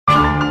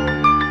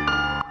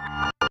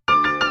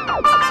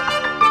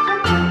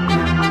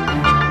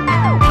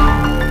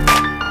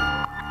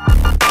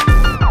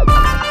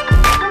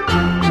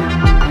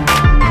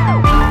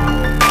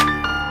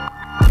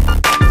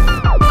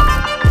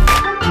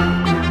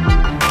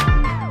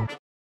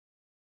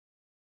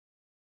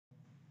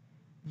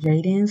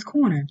Jaden's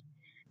Corner,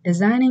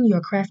 designing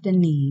your crafting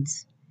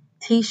needs.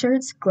 T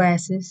shirts,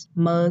 glasses,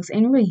 mugs,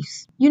 and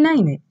wreaths. You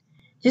name it.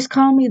 Just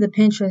call me the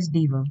Pinterest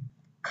diva.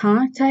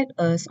 Contact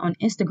us on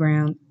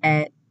Instagram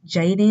at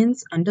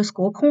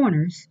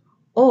Jaden's_corners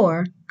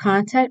or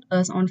contact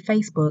us on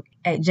Facebook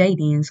at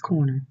Jaden's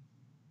Corner.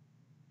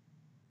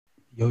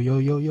 Yo, yo,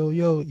 yo, yo,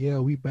 yo. Yeah,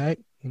 we back.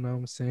 You know what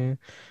I'm saying?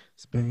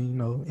 It's been,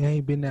 it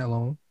ain't been that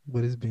long,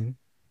 but it's been,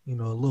 a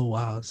little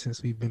while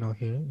since we've been on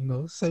here.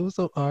 Say what's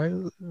up, all right?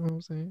 You know what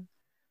I'm saying?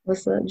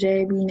 What's up,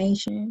 JB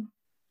Nation?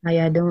 How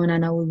y'all doing? I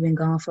know we've been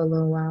gone for a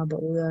little while,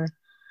 but we are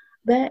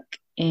back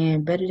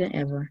and better than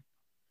ever.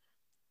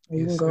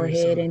 You Yes, can go sir.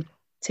 ahead So, and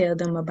tell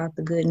them about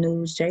the good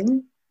news,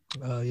 Jalen.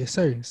 yes,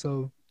 sir.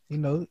 So,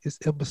 it's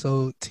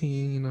episode 10,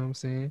 you know what I'm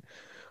saying?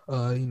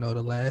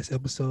 The last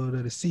episode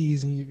of the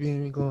season, you feel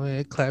me? Go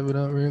ahead,. Clap it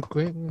up real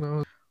quick.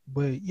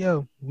 But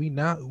yeah, we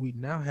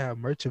now have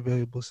merch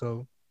available.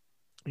 So,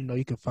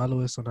 you can follow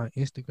us on our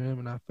Instagram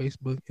and our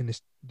Facebook in the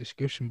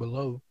description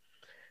below.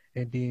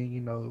 And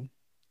then,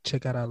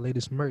 check out our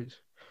latest merch.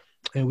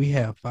 And we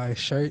have 5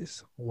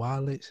 shirts,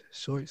 wallets,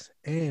 shorts,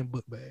 and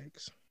book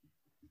bags.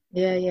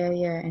 Yeah.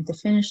 And to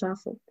finish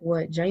off of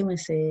what Jalen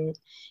said,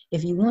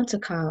 if you want to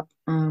cop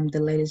the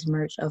latest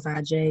merch of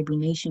our JB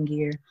Nation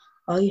gear,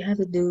 all you have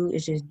to do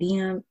is just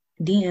DM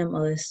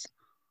us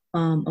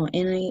on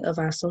any of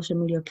our social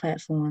media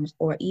platforms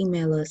or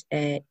email us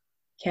at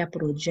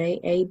capital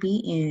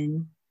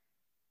JABN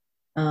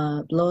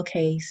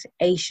lowercase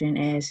Asian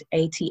as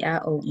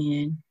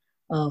ATION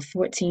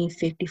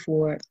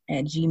 1454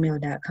 at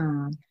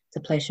gmail.com to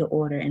place your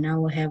order. And I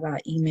will have our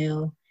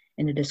email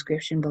in the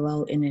description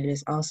below, and it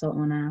is also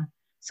on our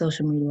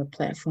social media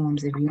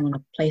platforms if you want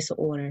to place an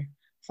order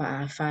for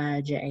our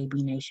Fire JAB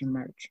Nation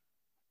merch.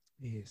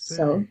 Yes, So,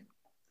 sir.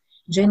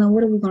 Jalen,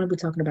 what are we going to be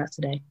talking about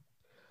today?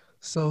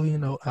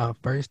 So, our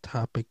first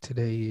topic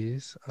today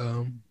is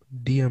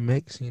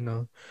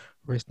DMX,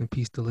 rest in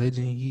peace the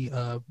legend. He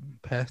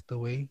passed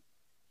away.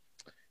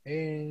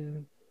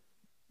 And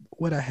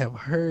what I have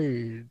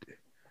heard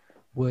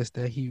was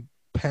that he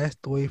passed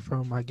away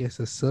from, I guess,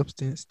 a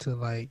substance to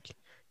like,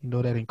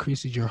 that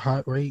increases your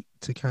heart rate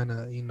to kind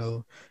of,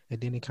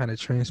 and then it kind of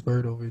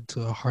transferred over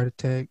to a heart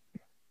attack.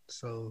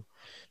 So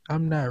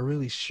I'm not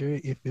really sure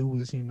if it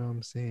was, what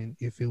I'm saying,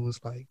 if it was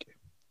like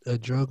a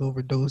drug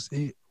overdose.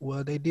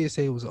 Well, they did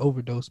say it was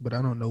overdose, but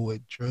I don't know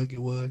what drug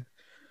it was.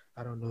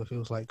 I don't know if it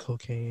was like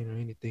cocaine or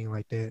anything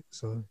like that.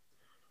 So,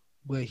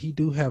 but he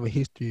do have a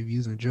history of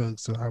using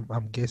drugs, so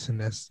I'm guessing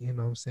that's,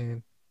 what I'm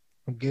saying.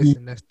 I'm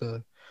guessing that's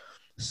the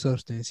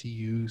substance he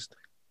used.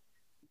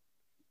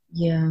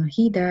 Yeah,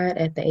 he died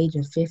at the age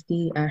of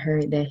 50. I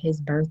heard that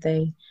his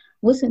birthday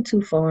wasn't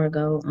too far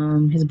ago.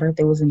 His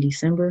birthday was in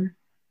December.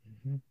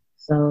 Hmm.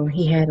 So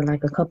he had it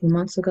like a couple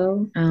months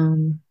ago.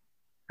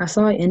 I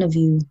saw an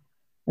interview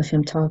of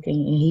him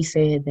talking, and he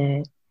said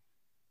that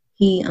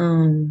he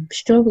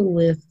struggled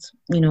with,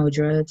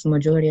 drugs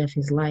majority of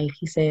his life.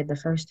 He said the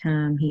first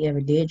time he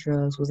ever did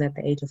drugs was at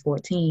the age of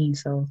 14.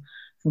 So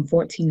from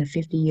 14 to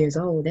 50 years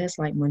old, that's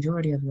like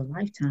majority of your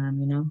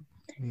lifetime. Yeah.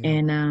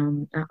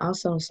 And I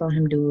also saw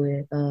him do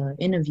an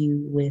interview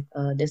with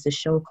there's a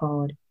show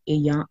called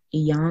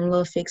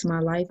Iyanla Fix My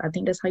Life. I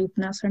think that's how you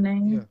pronounce her Yeah.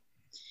 name.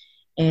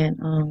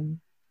 And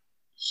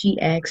she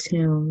asked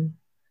him,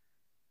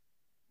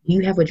 "Do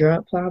you have a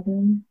drug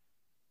problem?"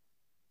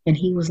 And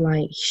he was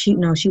like, she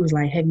was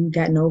like, "Have you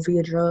gotten over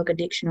your drug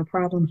addiction or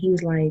problem?" He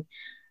was like,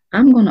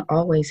 "I'm gonna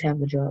always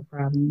have a drug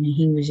problem." And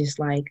he was just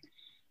like,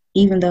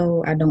 even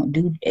though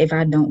if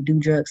I don't do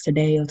drugs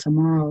today or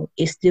tomorrow,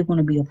 it's still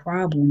gonna be a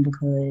problem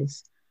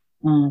because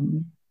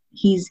um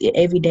he's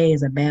every day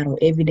is a battle,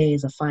 every day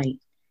is a fight,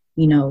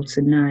 to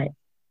Hmm. not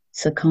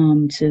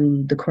succumb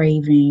to the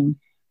craving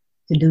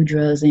to do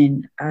drugs.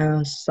 And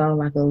I saw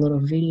like a little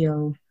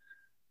video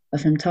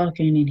of him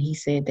talking, and he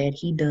said that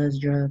he does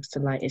drugs to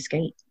like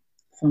escape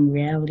from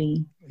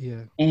reality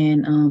Yeah.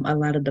 and a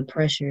lot of the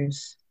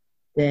pressures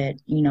that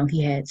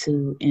he had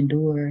to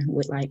endure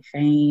with like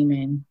fame.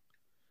 And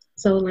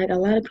so like a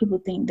lot of people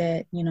think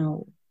that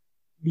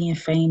being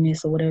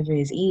famous or whatever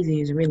is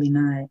easy, is really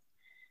not. Hmm.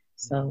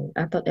 So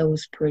I thought that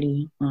was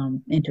pretty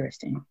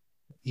interesting.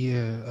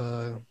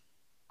 Yeah.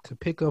 To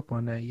pick up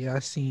on that, yeah, I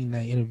seen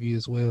that interview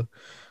as well.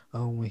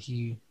 When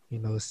he,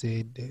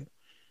 said that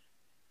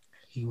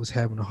he was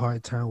having a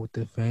hard time with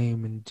the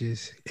fame and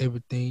just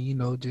everything,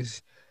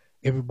 just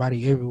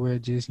everybody everywhere,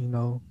 just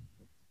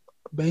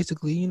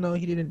basically, he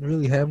didn't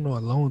really have no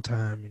alone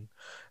time and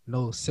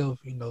no self,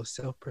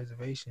 self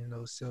preservation,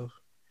 no self,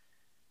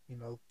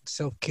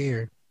 self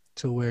care,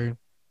 to where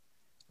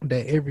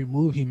that every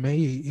move he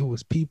made, it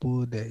was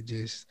people that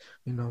just,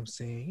 what I'm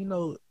saying,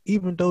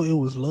 even though it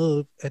was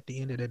love, at the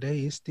end of the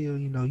day, it's still,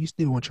 you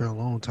still want your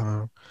alone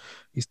time.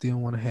 You still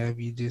want to have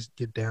you just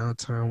get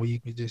downtime where you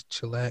can just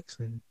chillax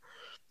and,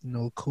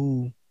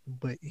 cool.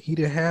 But he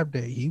didn't have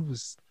that. He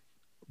was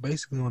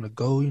basically on the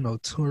go,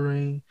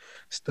 touring,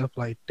 stuff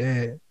like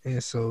that.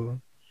 And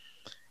so,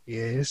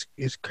 yeah,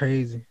 it's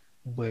crazy.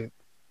 But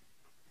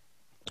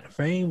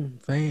Fame.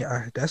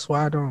 That's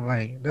why I don't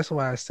like. That's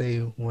why I say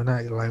when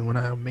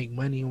I make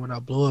money, when I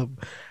blow up,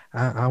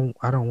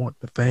 I don't want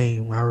the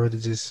fame. I rather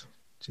just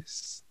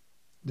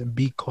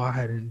be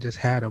quiet and just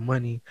have the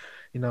money.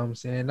 You know what I'm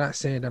saying? Not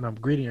saying that I'm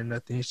greedy or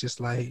nothing. It's just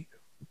like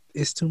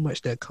it's too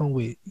much that come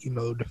with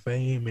the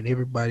fame and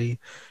everybody,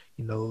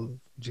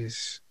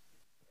 just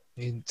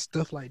and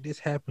stuff like this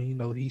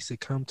happen. He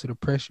succumbed to the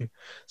pressure.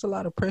 It's a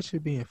lot of pressure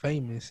being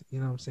famous. You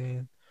know what I'm saying?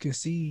 You can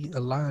see a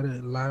lot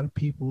of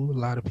people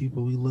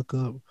we look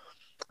up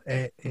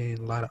at, and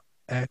a lot of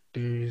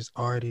actors,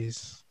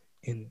 artists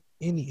in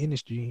any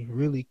industry.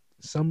 Really,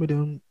 some of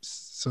them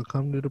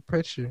succumb to the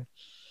pressure,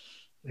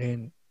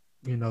 and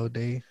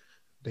they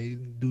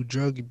do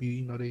drug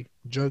abuse. They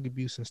drug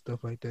abuse and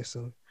stuff like that.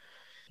 So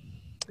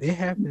it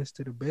happens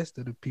to the best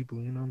of the people.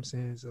 You know what I'm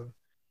saying? So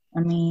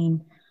I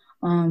mean,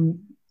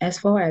 as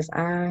far as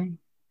I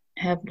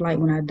have, like,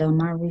 when I done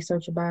my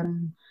research about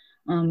him,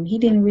 he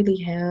didn't really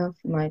have,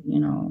 like,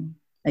 an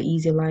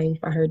easy life.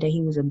 I heard that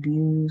he was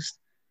abused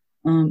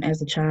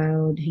as a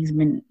child. He's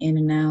been in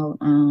and out,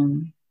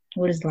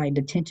 what is, like,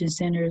 detention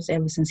centers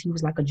ever since he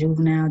was like a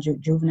juvenile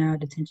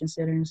detention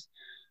centers.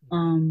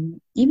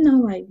 Even though,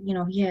 like,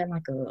 he had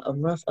like a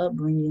rough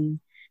upbringing,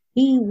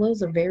 he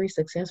was a very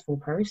successful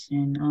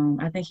person.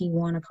 I think he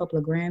won a couple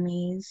of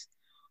Grammys.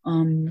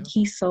 yeah.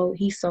 He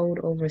sold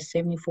over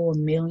 74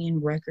 million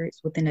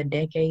records within a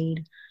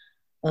decade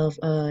of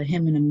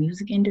him in the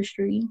music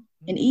industry.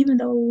 And Mm. even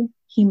though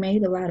he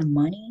made a lot of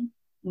money,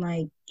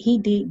 like, he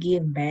did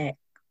give back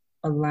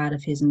a lot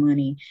of his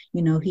money.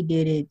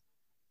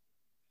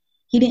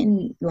 He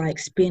didn't, like,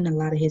 spend a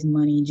lot of his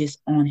money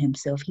just on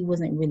himself. He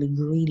wasn't really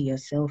greedy or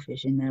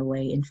selfish in that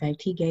way. In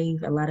fact, he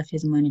gave a lot of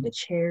his money to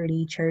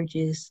charity,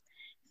 churches,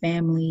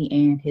 family,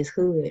 and his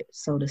hood,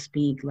 so to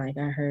speak. Like,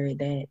 I heard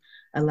that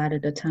a lot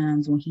of the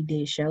times when he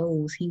did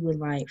shows, he would,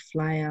 like,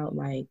 fly out,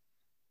 like,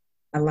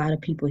 a lot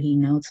of people he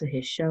know to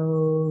his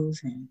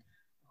shows, and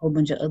a whole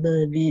bunch of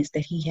other events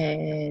that he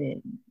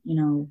had.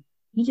 And,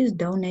 he just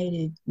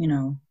donated,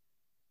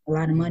 a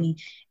lot of Yeah. money.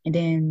 And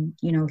then,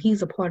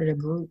 he's a part of the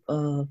group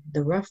of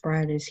the Rough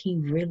Riders. He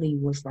really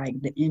was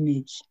like the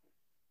image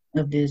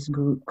of this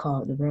group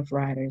called the Rough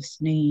Riders.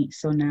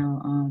 So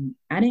now,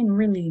 I didn't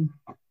really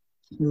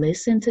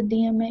listen to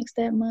DMX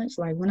that much.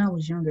 Like, when I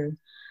was younger,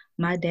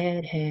 my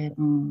dad had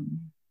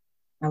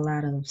a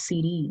lot of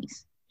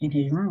CDs in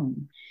his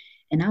room,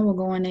 and I would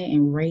go in there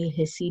and raid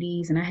his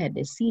CDs, and I had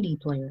this CD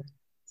player.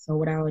 So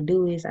what I would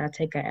do is I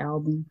take an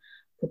album,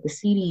 put the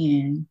CD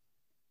in,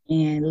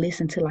 and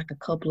listen to like a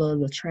couple of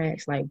the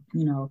tracks, like,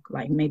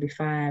 like maybe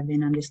five.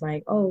 And I'm just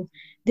like, oh,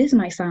 this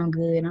might sound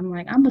good. And I'm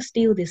like, I'm gonna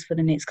steal this for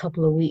the next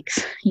couple of weeks,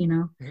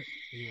 Yeah.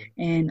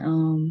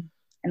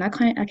 And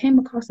I came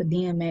across a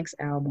DMX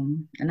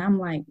album, and I'm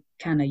like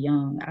kind of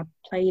young. I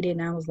played it,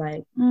 and I was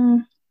like,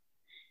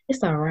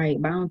 it's all right,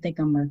 but I don't think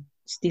I'm gonna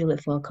steal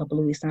it for a couple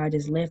of weeks. So I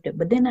just left it.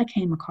 But then I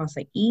came across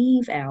an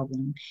Eve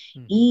album.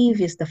 Mm-hmm. Eve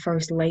is the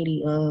first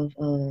lady of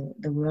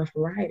the Rough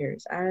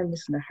Riders. I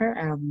listened to her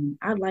album.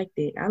 I liked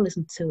it. I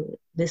listened to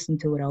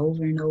it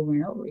over and over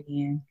and over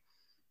again.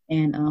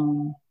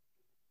 And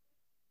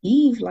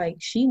Eve, like,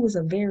 she was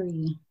a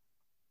very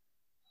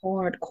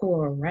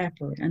hardcore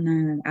rapper.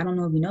 And I don't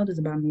know if you know this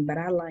about me, but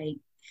I like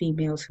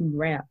females who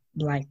rap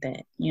like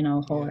that, Yeah.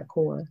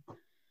 hardcore.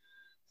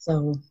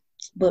 So,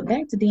 but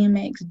back to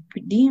DMX.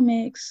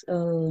 DMX,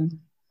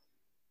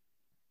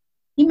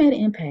 he made an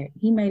impact.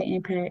 He made an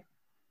impact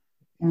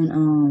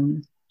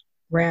on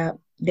rap.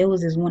 There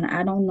was this one,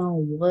 I don't know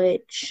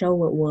what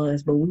show it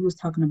was, but we was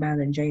talking about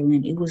it,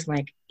 Jalen. It was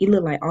like, it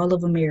looked like all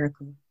of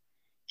America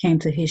came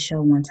to his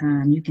show one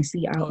time. You can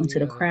see out Oh into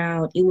the yeah.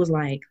 crowd. It was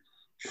like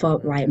I for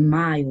remember like that.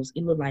 miles.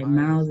 It looked like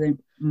Miles. miles and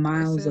They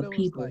miles said of it was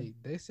people.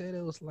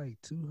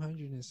 like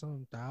 200 and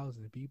some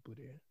thousand people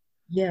there.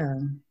 Yeah,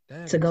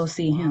 That to go is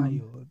see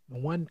him. wild.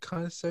 One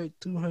concert,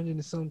 200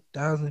 and some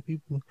thousand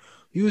people.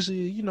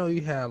 Usually,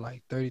 you have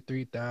like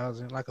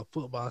 33,000, like a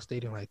football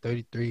stadium, like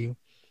 33,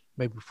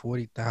 maybe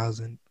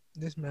 40,000.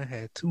 This man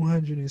had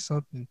 200 and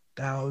something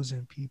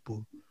thousand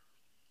people.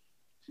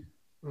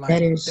 That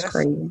Like, is that's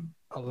crazy.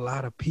 a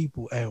lot of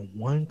people at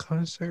one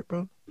concert,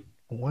 bro.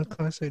 One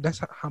concert.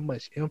 That's how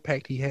much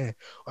impact he had,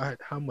 or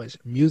how much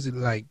music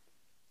like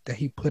that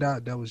he put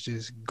out that was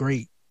just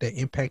great, that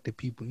impacted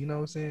people. You know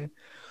what I'm saying?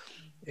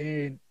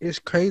 And it's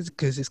crazy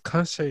because his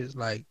concerts,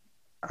 like,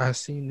 I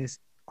seen this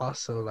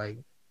also, like,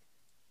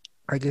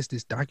 I guess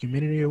this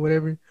documentary or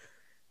whatever.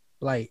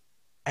 Like,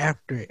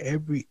 after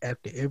every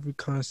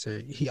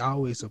concert, he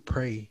always would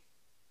pray,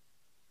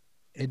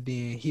 and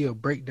then he'll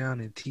break down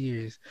in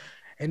tears,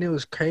 and it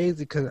was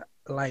crazy because,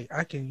 like,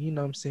 I can,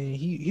 what I'm saying,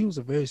 he was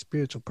a very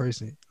spiritual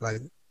person, like,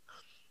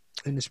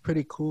 and it's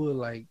pretty cool,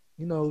 like,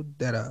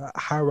 that a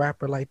high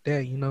rapper like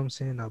that, what I'm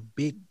saying, a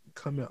big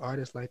coming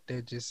artist like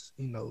that, just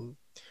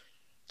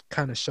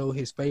kind of show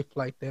his faith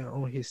like that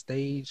on his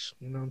stage,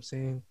 you know what I'm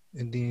saying?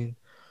 And then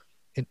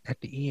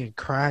at the end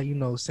cry,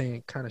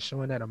 saying, kind of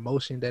showing that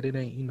emotion that it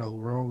ain't,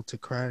 wrong to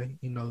cry,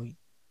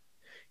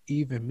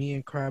 even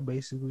men cry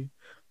basically.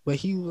 But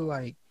he was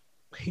like,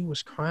 he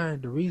was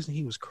crying. The reason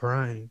he was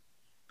crying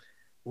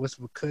was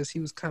because he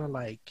was kind of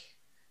like,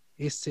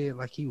 it said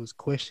like he was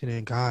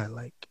questioning God,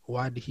 like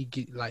why did he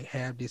get like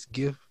have this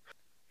gift?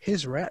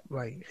 His rap,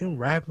 like him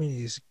rapping,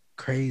 is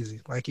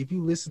crazy. Like if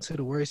you listen to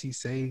the words he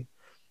say,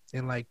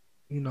 and like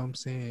you know what I'm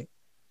saying,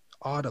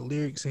 all the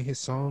lyrics in his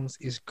songs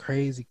is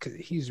crazy because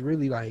he's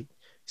really like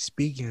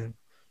speaking.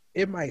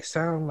 It might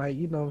sound like,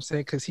 you know what I'm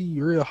saying, because he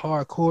real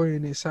hardcore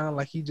and it sound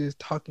like he just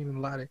talking a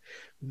lot of,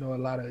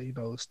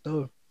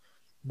 stuff.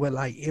 But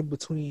like in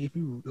between, if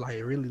you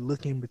like really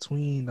look in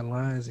between the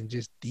lines and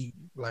just deep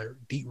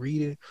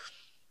reading,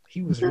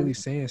 he was really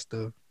saying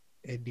stuff.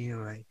 And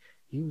then like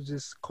he was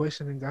just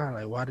questioning God,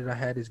 like, why did I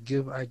have this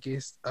gift? I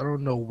guess I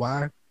don't know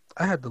why.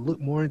 I had to look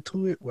more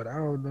into it, but I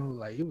don't know.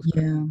 Like it was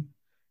Yeah, crazy.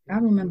 It I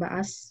was remember real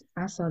crazy.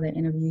 I saw that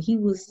interview. He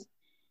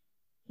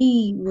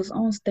was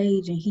on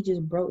stage and he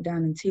just broke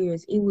down in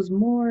tears. It was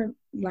more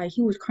like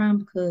he was crying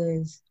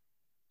because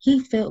he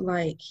felt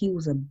like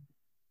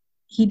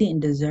he didn't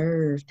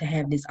deserve to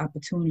have this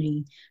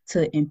opportunity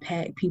to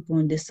impact people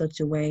in this such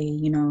a way,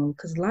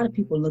 because a lot of Hmm.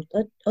 people looked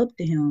up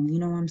to him, you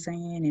know what I'm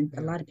saying? And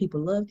a Yeah, lot of people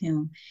loved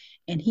him.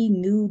 And he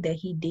knew that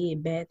he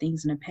did bad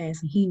things in the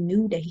past. And he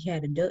knew that he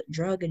had a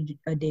drug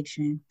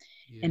addiction.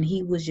 And yeah,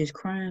 he was just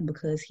crying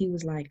because he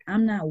was like,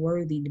 I'm not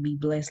worthy to be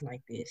blessed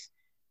like this.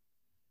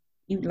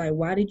 You like,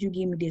 why did you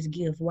give me this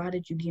gift? Why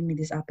did you give me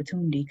this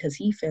opportunity? Because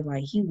he felt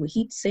like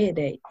he said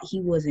that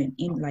he wasn't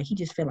in, like, he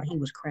just felt like he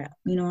was crap.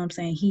 You know what I'm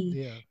saying?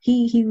 yeah.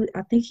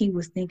 I think he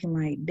was thinking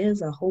like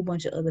there's a whole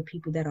bunch of other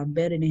people that are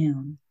better than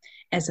him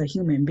as a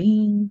human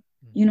being.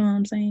 You know Hmm. what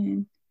I'm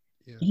saying?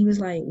 Yeah. And he was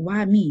like,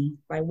 why me?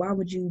 Like, why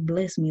would you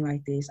bless me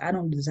like this? I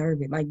don't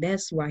deserve it. Like,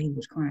 that's why he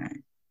was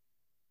crying.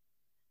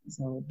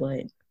 So,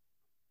 but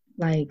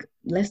like,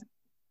 let's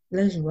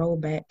roll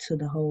back to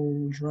the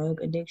whole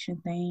drug addiction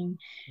thing.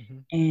 Hmm.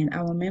 And I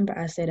remember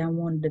I said I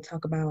wanted to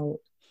talk about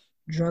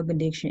drug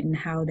addiction and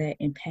how that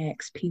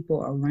impacts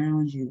people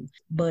around you.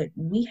 But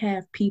we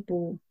have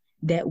people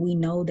that we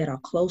know that are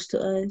close to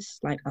us,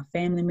 like a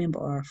family member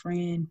or a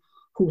friend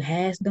who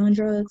has done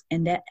drugs,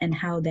 and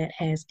how that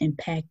has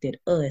impacted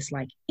us,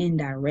 like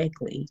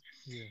indirectly.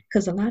 Yeah.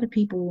 Because a lot of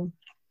people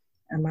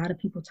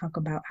talk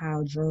about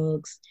how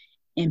drugs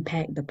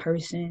impact the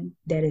person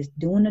that is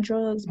doing the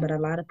drugs, but a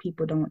lot of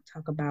people don't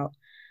talk about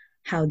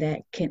how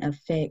that can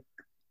affect,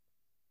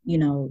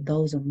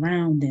 those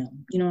around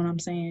them. You know what I'm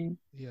saying?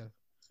 Yeah.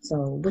 So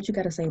what you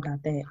got to say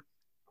about that?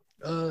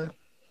 Uh,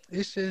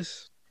 it's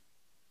just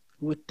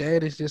with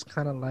that, it's just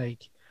kind of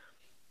like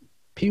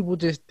people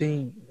just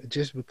think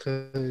just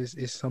because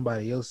it's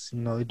somebody else,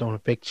 it don't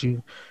affect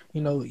you.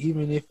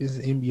 Even if it's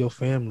in your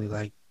family,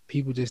 like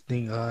people just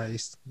think,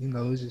 it's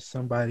just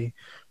somebody.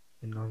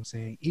 You know what I'm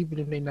saying? Even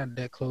if they not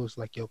that close,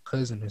 like your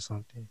cousin or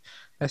something,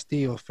 that's still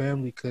your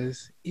family.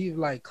 Cause even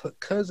like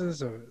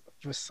cousins, or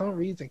for some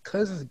reason,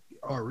 cousins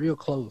are real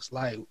close,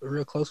 like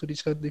real close with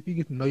each other. If you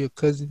get to know your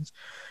cousins,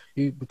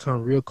 you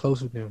become real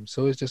close with them.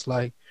 So it's just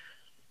like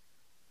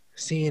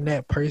seeing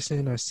that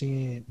person or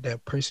seeing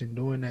that person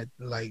doing that,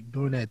 like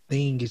doing that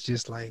thing, is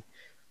just like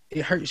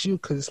it hurts you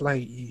because it's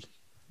like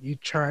you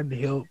trying to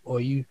help, or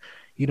you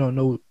don't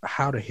know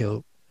how to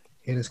help,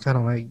 and it's kind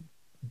of like,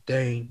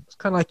 dang, it's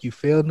kind of like you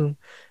failed them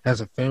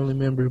as a family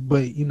member,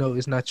 but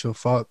it's not your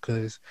fault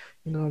because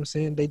you know what I'm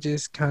saying, they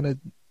just kind of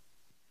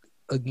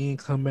again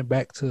coming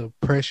back to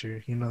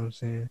pressure. You know what I'm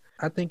saying?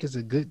 I think it's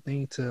a good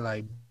thing to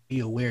like be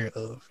aware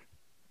of,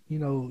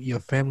 your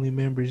family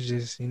members,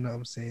 just what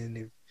I'm saying,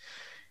 if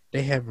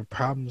they having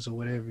problems or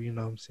whatever,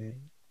 what I'm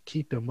saying,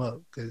 keep them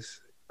up,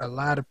 because a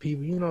lot of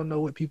people, you don't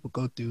know what people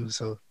go through.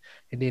 So,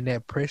 and then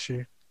that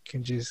pressure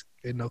can just,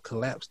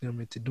 collapse them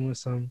into doing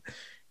something,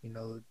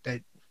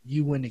 that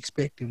you wouldn't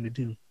expect them to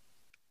do.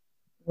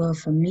 Well,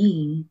 for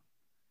me,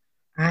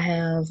 I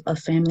have a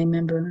family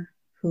member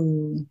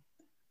who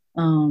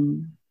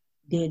um,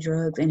 did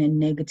drugs and it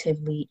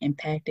negatively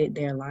impacted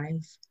their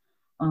life.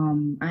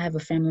 I have a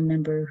family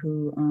member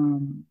who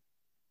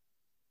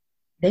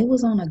they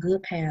was on a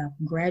good path,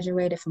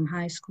 graduated from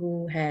high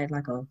school, had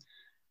like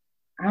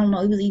I don't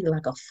know, it was either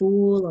like a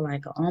full or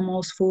like an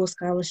almost full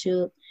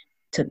scholarship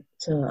to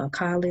a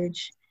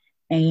college,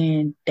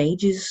 and they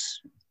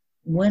just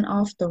went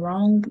off the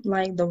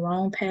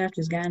wrong path,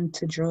 just got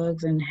into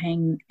drugs and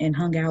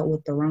hung out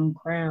with the wrong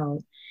crowd,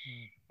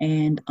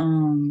 Mm.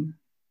 and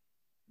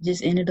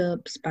just ended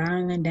up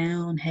spiraling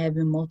down,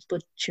 having multiple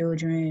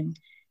children,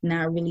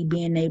 not really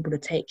being able to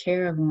take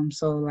care of them.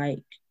 So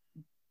like,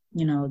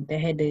 they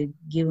had to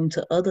give them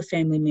to other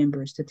family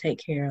members to take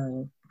care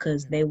of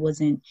because Yeah, they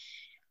wasn't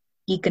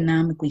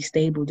economically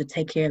stable to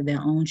take care of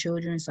their own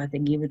children. So I had to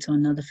give it to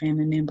another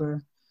family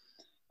member.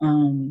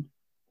 Um,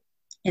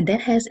 and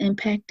that has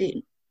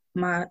impacted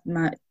my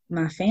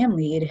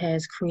family. It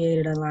has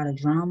created a lot of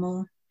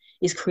drama.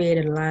 It's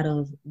created a lot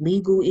of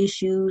legal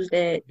issues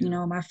that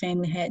yeah, my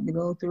family had to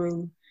go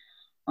through.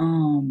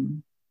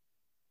 Um,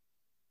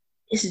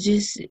 it's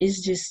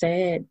just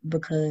sad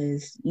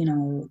because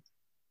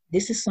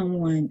this is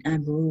someone I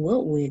grew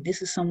up with.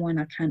 This is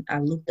someone I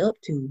looked up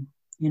to.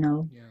 You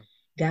know, yeah,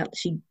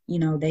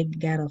 they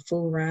got a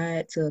full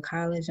ride to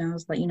college. And I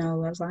was like,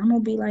 I'm gonna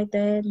be like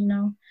that.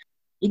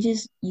 It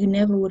just, you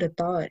never would have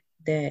thought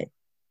that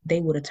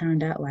they would have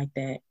turned out like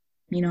that.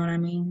 You know what I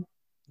mean?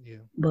 Yeah.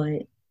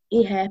 But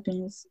it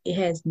happens. It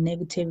has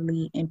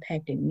negatively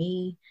impacted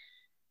me,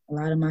 a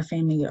lot of my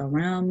family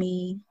around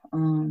me.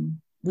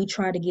 We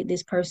try to get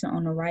this person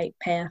on the right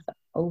path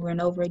over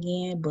and over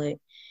again, but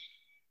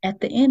at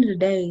the end of the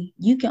day,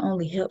 you can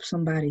only help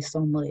somebody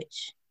so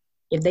much.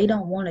 If they Yeah.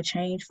 don't want to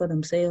change for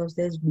themselves,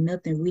 there's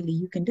nothing really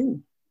you can do.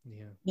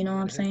 Yeah. You know They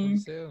what I'm gotta help saying?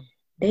 themselves.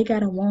 They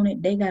gotta want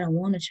it. They gotta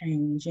want to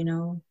change.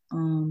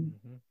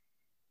 Mm-hmm.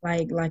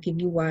 Like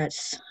if you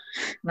watch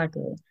like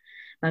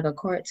a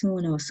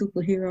cartoon or a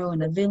superhero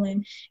and a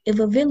villain. If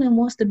a villain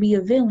wants to be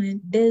a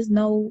villain, there's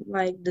no,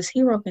 like, this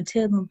hero can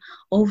tell them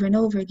over and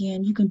over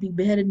again, you can be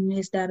better than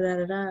this, da da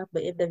da da.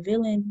 But if the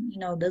villain,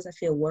 doesn't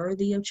feel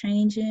worthy of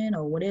changing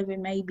or whatever it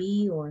may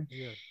be, or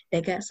Yeah.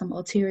 they got some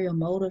ulterior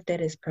motive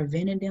that is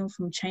preventing them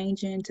from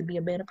changing to be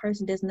a better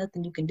person, there's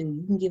nothing you can do.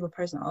 You can give a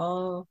person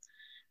all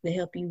the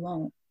help you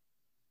want,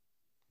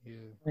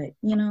 Yeah. but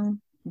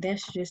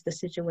that's just the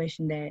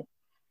situation that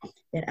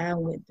I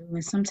went through.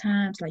 And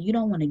sometimes, like, you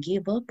don't want to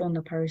give up on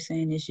the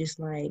person. It's just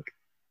like,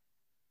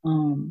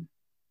 um,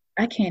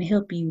 I can't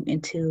help you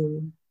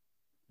until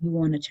you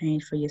want to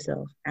change for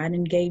yourself. I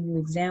didn't gave you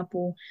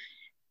example.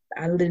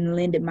 I didn't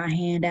lended my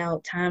hand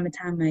out time and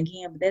time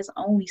again, but there's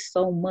only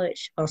so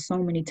much or so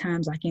many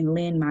times I can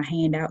lend my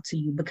hand out to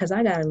you because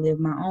I gotta live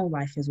my own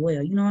life as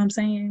well. You know what I'm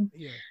saying?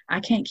 Yeah. I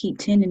can't keep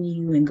tending to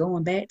you and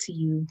going back to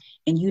you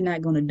and you're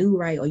not gonna do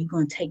right, or you're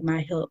gonna take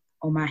my help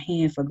or my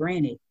hand for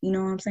granted. You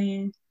know what I'm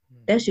saying?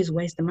 That's Mm-hmm. just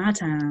wasting my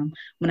time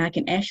when I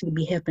can actually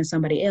be helping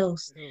somebody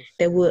else Else.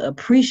 that Yeah. would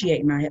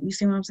appreciate my help. You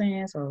see what I'm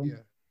saying? So, Yeah.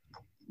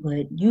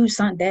 but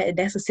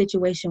that's a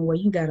situation where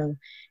you gotta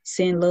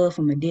send love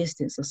from a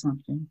distance or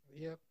something.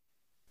 Yep.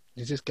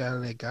 You just gotta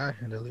let God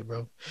handle it,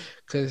 bro.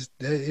 Cause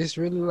it's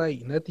really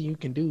like nothing you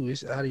can do.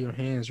 It's out of your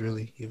hands,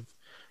 really. If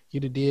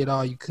you'd have did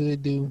all you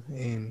could do,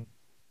 and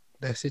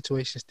that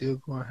situation still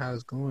going how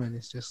it's going,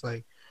 it's just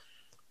like,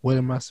 what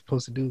am I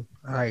supposed to do?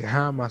 Like,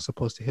 how am I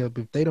supposed to help?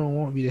 If they don't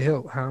want me to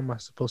help, how am I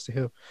supposed to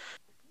help?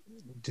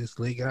 Just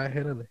let God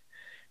handle it,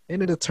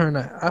 and it'll turn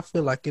out. I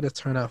feel like it'll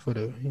turn out for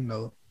the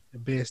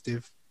best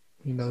if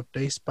if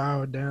they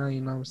spiral down.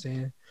 You know what I'm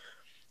saying?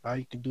 All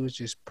you can do is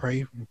just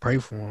pray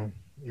for them,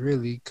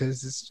 really,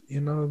 because it's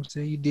what I'm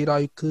saying. You did all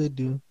you could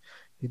do,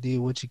 you did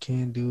what you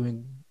can do,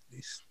 and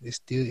it's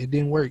still it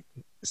didn't work.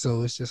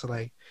 So it's just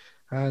like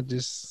I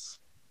just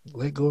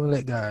let go and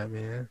let God,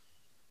 man.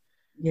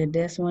 Yeah,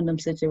 that's one of them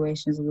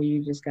situations where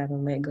you just gotta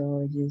let go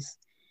and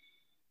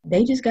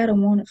they just gotta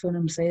want it for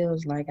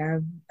themselves. Like,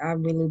 I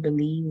really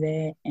believe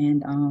that.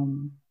 And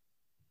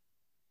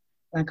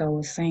like I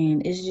was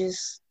saying,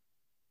 it's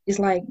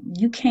like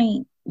you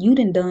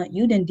done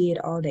did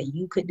all that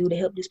you could do to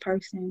help this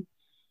person.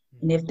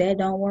 And if Mm-hmm. that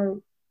don't work,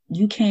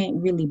 you can't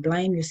really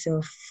blame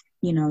yourself.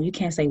 You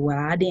can't say, well,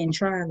 I didn't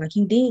try. Like,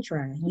 you did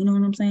try. You know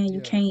what I'm saying?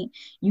 Yeah,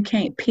 You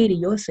can't pity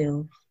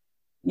yourself.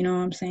 You know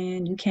what I'm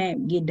saying? You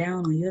can't get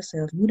down on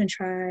yourself. You done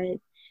tried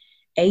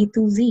A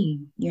through Z.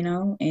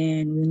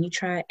 And when you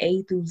try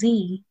A through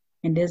Z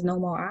and there's no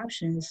more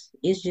options,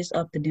 it's just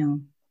up to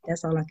them.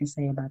 That's all I can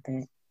say about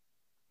that.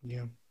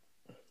 yeah.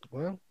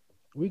 Well,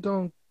 we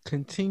gonna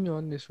continue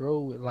on this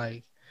road with,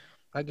 like,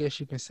 I guess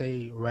you can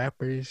say,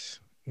 rappers.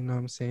 You know what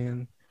I'm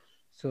saying?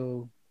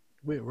 So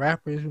with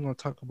rappers, we're gonna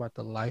talk about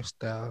the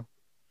lifestyle.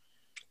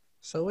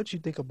 So what you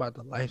think about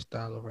the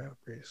lifestyle of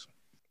rappers?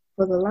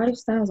 For the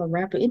lifestyles of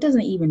rapper, it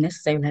doesn't even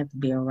necessarily have to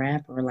be a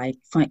rapper, like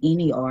for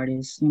any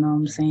artist, you know what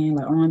I'm Mm-hmm. saying?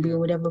 Like R&B Yeah, or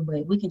whatever,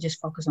 but we can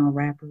just focus on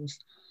rappers.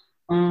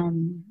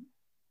 Um,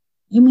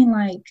 you mean,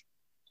 like,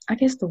 I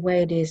guess the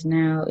way it is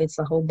now, it's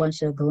a whole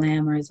bunch of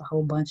glamour, it's a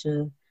whole bunch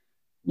of,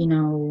 you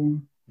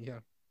know, yeah,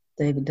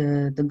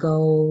 the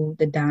gold,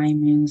 the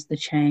diamonds, the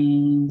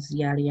chains,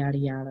 yada yada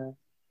yada.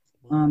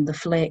 right. The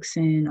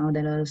flexing, all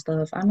that other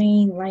stuff. I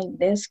mean, like,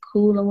 that's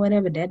cool or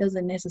whatever. That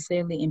doesn't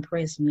necessarily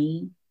impress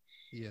me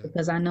Yeah.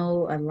 because I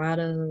know a lot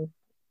of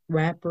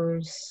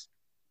rappers,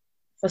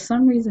 for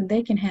some reason,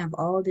 they can have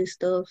all this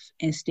stuff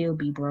and still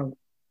be broke.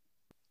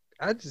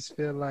 I just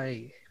feel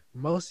like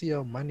most of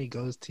your money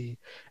goes to you,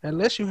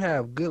 unless you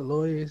have good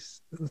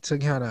lawyers to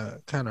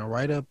kind of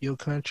write up your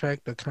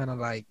contract or kind of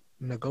like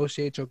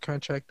negotiate your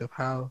contract of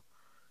how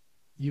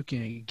you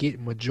can get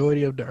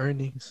majority of the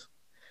earnings.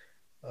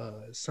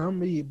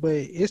 Somebody, but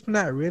it's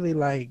not really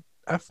like,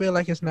 I feel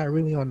like it's not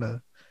really on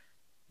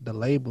the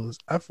labels.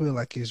 I feel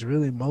like it's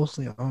really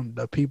mostly on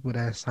the people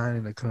that's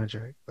signing the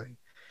contract. Like,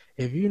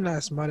 if you're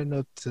not smart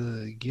enough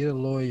to get a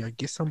lawyer,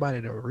 get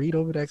somebody to read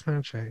over that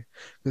contract,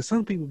 because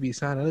some people be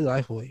signing their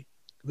life away,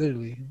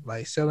 literally,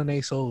 like selling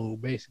their soul,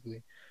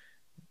 basically.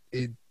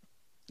 It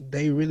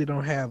They really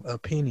don't have a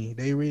penny.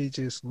 They really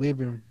just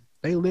living.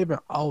 They living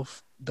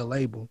off the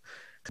label,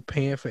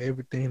 paying for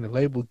everything. The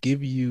label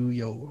giving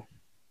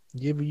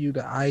you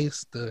the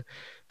ice, the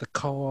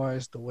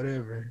cars, the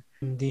whatever.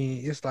 And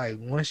then it's like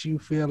once you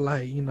feel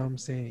like, you know what I'm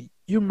saying,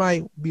 you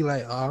might be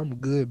like, oh, I'm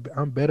good,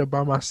 I'm better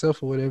by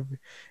myself or whatever.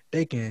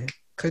 They can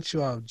cut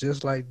you off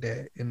just like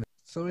that. And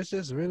so it's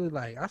just really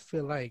like, I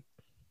feel like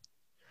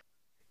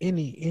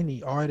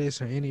any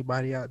artist or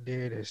anybody out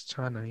there that's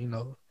trying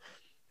to,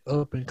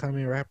 up and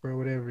coming rapper or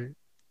whatever,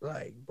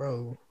 like,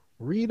 bro,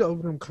 read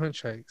over them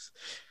contracts.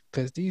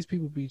 Cause these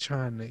people be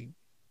trying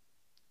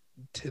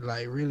to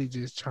like really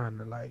just trying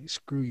to like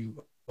screw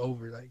you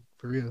over, like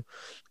for real.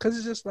 Cause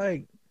it's just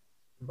like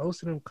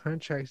most of them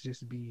contracts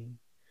just be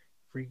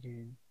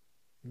freaking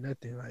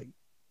nothing. Like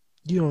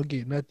you don't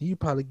get nothing. You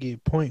probably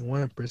get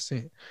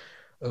 0.1%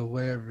 or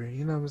whatever.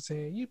 You know what I'm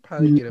saying? You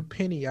probably get a Mm-hmm.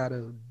 penny out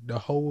of the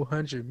whole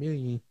 100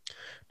 million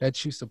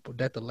that you support,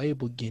 that the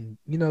label getting.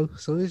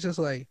 So it's just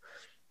like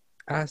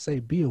I say,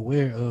 be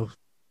aware of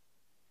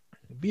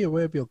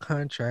your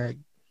contract,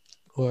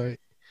 or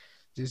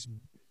just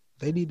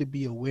they need to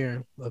be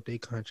aware of their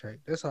contract.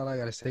 That's all I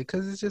gotta say.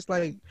 Cause it's just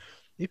like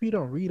if you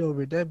don't read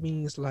over it, that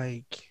means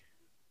like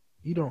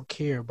you don't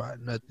care about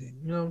nothing.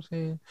 You know what I'm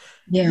saying?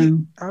 Yeah.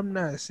 I'm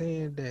not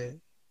saying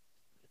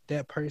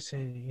that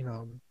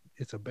person,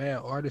 it's a bad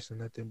artist or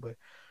nothing, but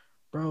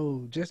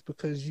bro, just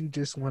because you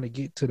just want to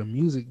get to the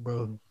music,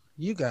 bro,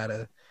 you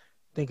gotta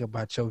think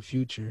about your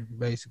future,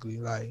 basically,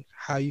 like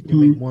how you can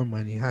make Mm-hmm. more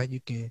money, how you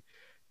can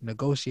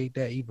negotiate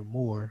that even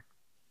more.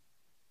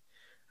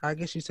 I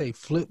guess you say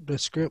flip the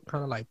script,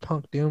 kind of like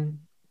punk them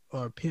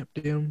or pimp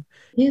them.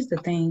 Here's the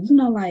thing,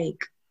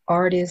 like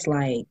artists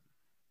like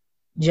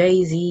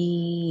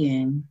Jay-Z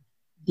and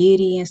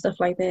Diddy and stuff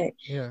like that,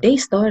 Yeah, they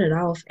started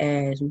off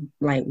as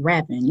like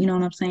rapping, you know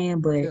what I'm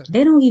saying? But yeah,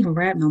 they don't even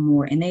rap no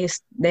more, and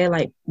they're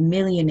like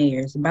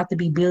millionaires, about to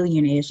be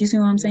billionaires. You see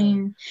what I'm yeah.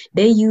 saying?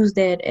 They use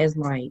that as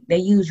like they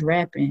use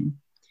rapping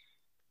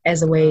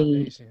as That's a the way,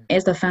 foundation.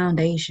 as the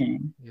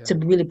foundation Yeah. to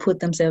really put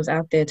themselves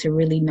out there to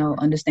really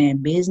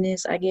understand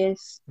business, I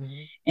guess. Hmm.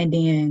 And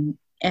then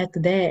after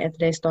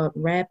they start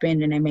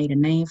rapping and they made a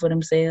name for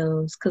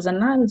themselves. Because a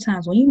lot of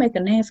times when you make a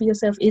name for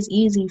yourself, it's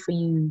easy for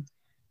you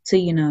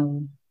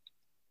to,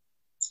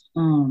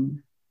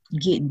 um,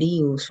 get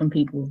deals from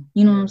people.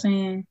 You know what I'm Yeah.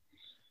 saying?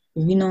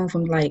 If you know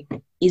from like,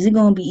 is it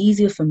gonna be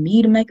easier for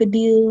me to make a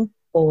deal,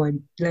 or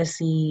let's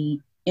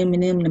see,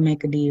 Eminem to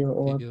make a deal,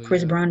 or Deal.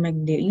 Chris Yeah. Brown to make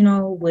a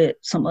deal? With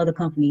some other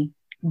company.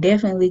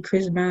 Definitely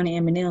Chris Brown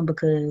and Eminem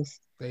because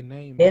They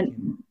name their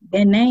making.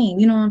 their name.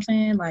 You know what I'm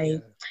saying? Like Yeah.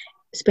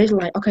 especially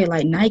like okay,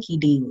 like Nike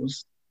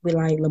deals with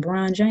like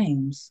LeBron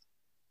James.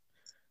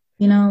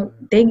 Hell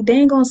yeah. They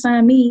ain't gonna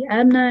sign me.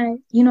 I'm not.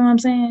 You know what I'm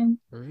saying?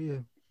 For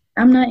real.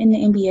 I'm not in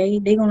the NBA.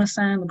 They're gonna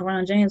sign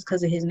LeBron James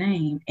because of his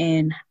name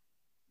and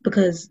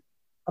because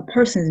a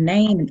person's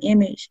name and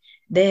image.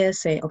 They'll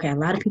say, okay, a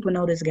lot of people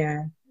know this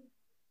guy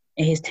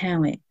and his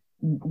talent.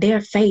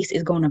 Their face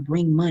is gonna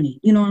bring money.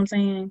 You know what I'm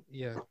saying?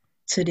 Yeah.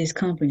 To this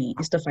company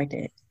and stuff like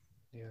that.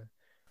 Yeah.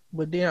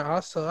 But then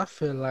also, I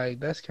feel like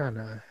that's kind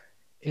of,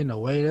 in a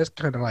way, that's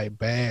kind of like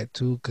bad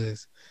too,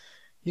 because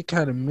you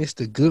kind of miss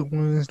the good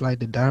ones, like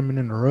the diamond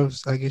in the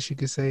roughs, I guess you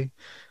could say,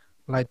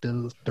 like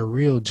the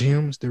real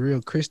gems, the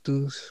real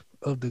crystals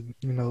of the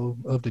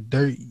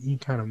dirt. You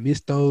kind of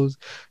miss those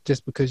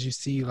just because you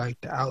see like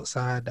the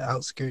outside, the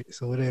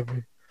outskirts or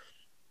whatever.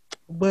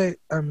 But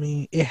I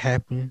mean, it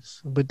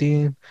happens. But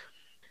then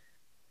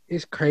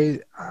it's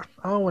crazy. I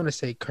don't want to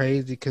say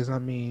crazy because I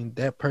mean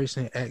that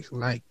person acts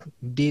like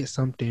did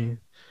something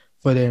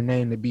for their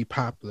name to be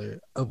popular.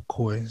 Of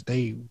course,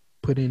 they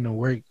put in the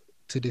work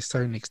to this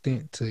certain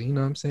extent to, you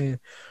know what I'm saying.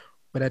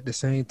 But at the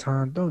same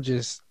time, don't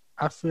just.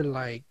 I feel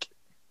like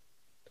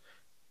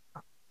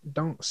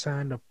don't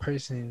sign the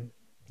person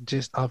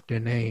just off their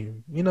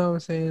name. You know what I'm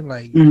saying?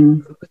 Like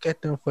Mm-hmm. look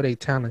at them for their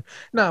talent.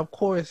 Now, of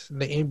course,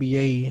 the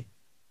NBA,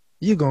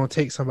 you're gonna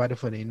take somebody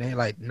for their name,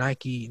 like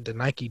Nike, the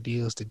Nike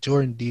deals, the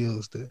Jordan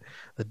deals, the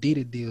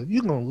Adidas deals.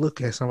 You're gonna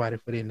look at somebody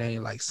for their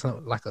name like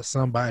a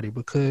somebody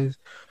because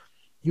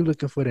you're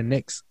looking for the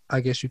next, I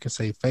guess you can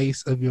say,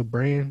 face of your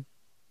brand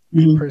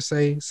Mm-hmm. per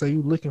se. So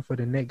you're looking for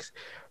the next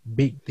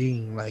big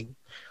thing,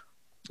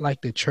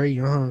 like the Trey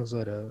Youngs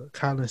or the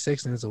Colin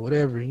Sextons or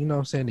whatever. You know what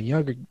I'm saying? The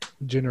younger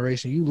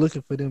generation, you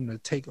looking for them to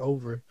take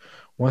over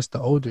once the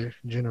older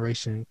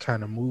generation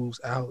kind of moves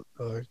out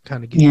or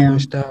kind of get Yeah.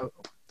 pushed out.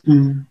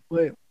 Mm-hmm.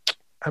 But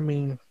I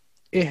mean,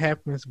 it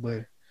happens,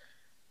 but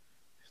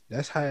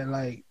that's how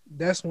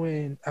that's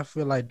when I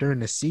feel like during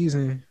the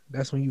season,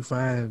 that's when you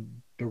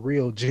find the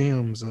real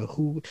gems of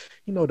who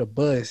who the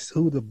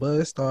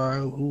buzz star,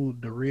 who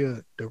the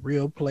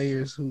real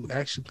players who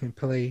actually can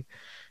play. You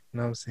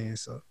know what I'm saying?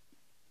 So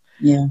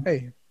Yeah.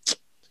 hey,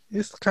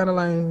 it's kind of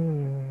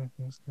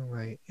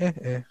like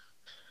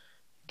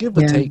give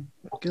or Yeah. take,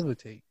 give or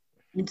take.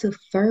 And to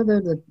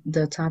further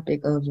the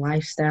topic of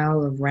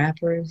lifestyle of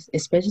rappers,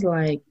 especially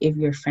like if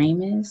you're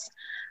famous,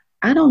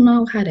 I don't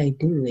know how they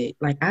do it.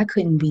 Like I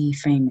couldn't be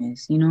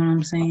famous. You know what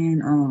I'm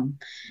saying?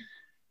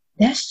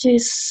 That's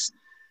just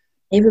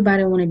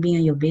everybody want to be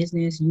in your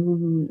business.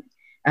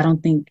 I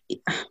don't think.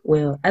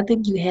 Well, I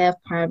think you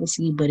have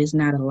privacy, but it's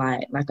not a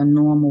lot. Like a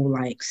normal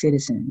like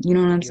citizen. You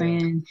know what I'm Yeah,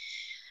 saying?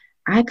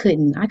 I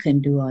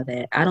couldn't do all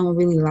that. I don't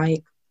really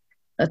like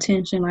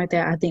attention like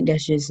that. I think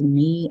that's just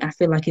me. I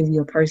feel like if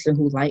you're a person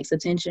who likes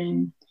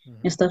attention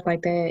and Hmm. stuff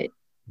like that,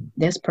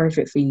 that's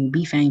perfect for you.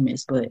 Be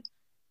famous, but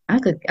I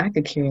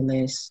could care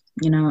less.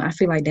 I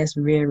feel like that's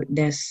rare.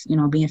 That's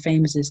being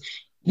famous is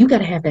you got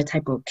to have that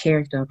type of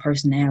character or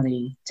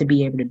personality to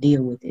be able to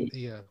deal with it.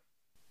 Yeah.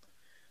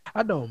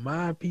 I don't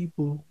mind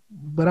people,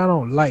 but I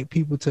don't like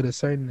people to the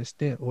certain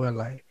extent where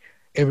like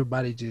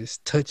everybody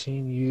just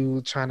touching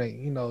you, trying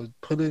to,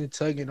 pulling and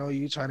tugging on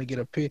you, trying to get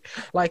a pic.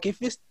 Like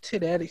if it's to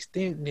that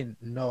extent, then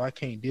no, I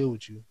can't deal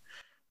with you.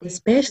 But if it's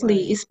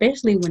Especially, like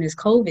especially when it's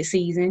COVID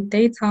season.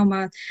 They talking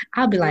about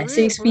I'll be like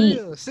six for feet.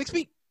 real, 6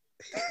 feet,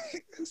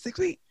 6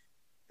 feet,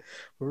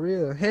 for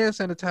real, hand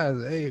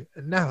sanitizer. Hey,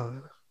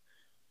 no,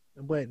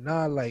 but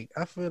nah, like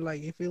I feel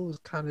like if it was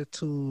kind of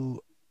to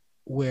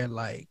where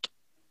like,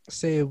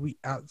 say if we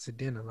out to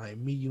dinner, like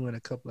me, you, and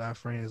a couple of our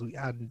friends, we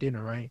out to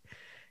dinner, right?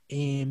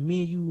 And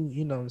me and you,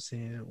 you know what I'm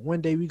saying,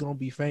 one day we gonna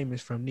be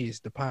famous from this,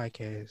 the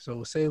podcast.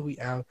 So say we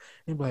out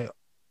and be like,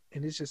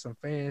 and it's just some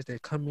fans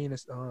that come in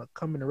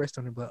the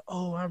restaurant and be like,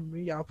 oh, I'm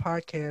reading y'all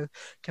podcast.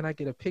 Can I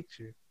get a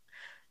picture?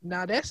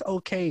 Now that's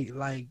okay.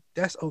 Like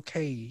that's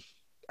okay.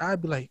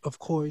 I'd be like, of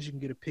course you can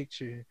get a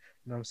picture. You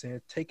know what I'm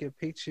saying? Take a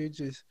picture,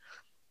 just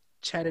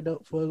chat it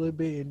up for a little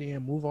bit and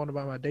then move on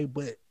about my day.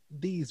 But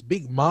these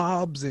big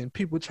mobs and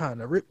people trying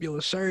to rip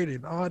your shirt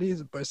and all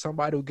this, but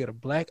somebody will get a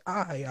black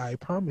eye. I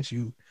promise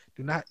you,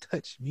 do not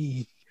touch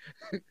me.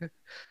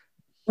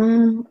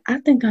 I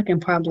think I can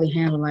probably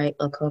handle like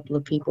a couple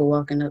of people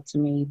walking up to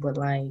me, but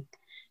like,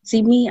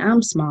 see me,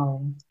 I'm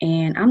small,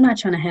 and I'm not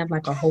trying to have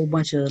like a whole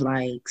bunch of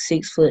like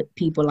 6 foot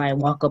people like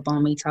walk up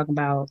on me talking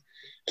about,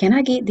 can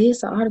I get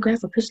this or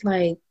autograph a picture?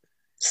 Like,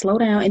 slow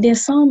down. And then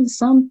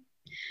some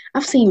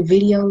I've seen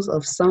videos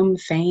of some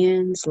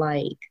fans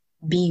like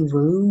be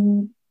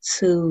rude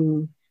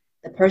to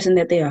the person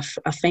that they're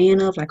a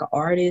fan of, like an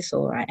artist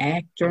or an Yeah,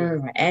 actor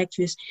or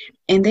actress,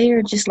 and they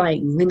are just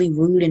like really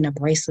rude and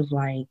abrasive,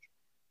 like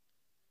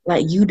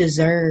you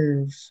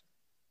deserve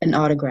an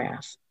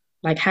autograph.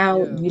 Like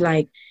how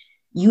yeah,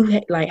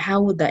 like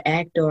how would the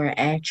actor or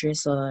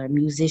actress or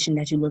musician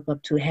that you look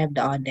up to have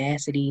the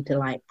audacity to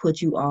like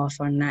put you off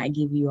or not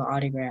give you an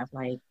autograph?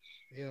 Like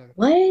yeah.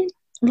 what?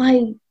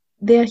 Like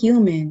they're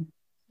human.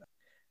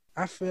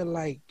 I feel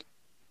like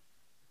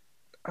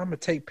I'm gonna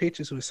take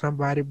pictures with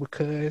somebody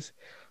because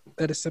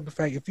of the simple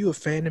fact, if you're a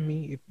fan of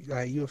me, if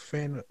like you're a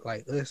fan of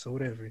like us or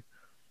whatever,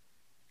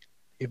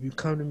 if you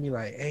come to me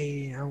like,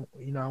 hey, I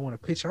want a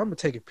picture, I'm gonna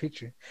take a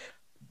picture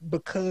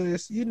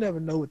because you never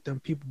know what them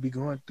people be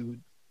going through.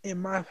 In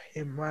my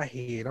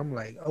head, I'm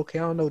like, okay,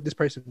 I don't know what this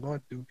person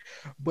going through,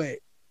 but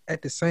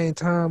at the same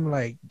time,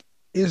 like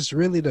it's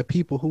really the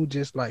people who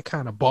just like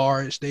kind of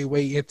barge their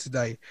way into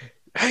like,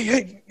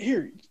 hey,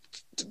 here,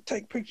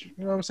 take picture.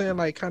 You know what I'm saying?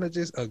 Like kind of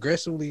just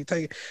aggressively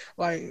take,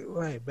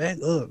 like back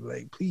up,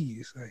 like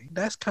please. Like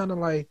that's kind of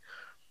like,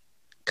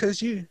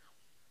 cause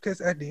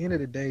at the end of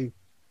the day,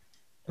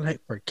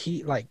 like for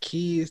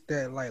kids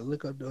that like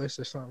look up to us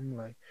or something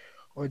like,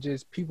 or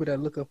just people that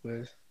look up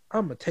to us,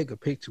 I'm gonna take a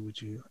picture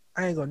with you.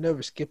 I ain't gonna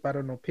never skip out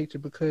on no picture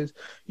because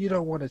you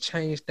don't want to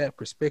change that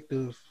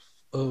perspective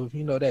of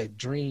that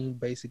dream.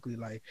 Basically,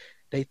 like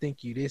they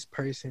think you this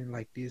person,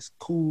 like this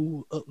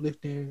cool,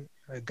 uplifting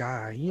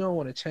guy. You don't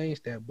want to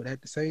change that, but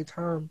at the same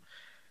time,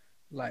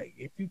 like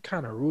if you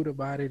kind of rude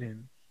about it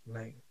and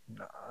like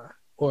nah,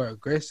 or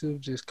aggressive,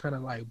 just kind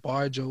of like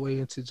barge your way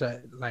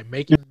into like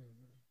making.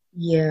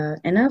 Yeah,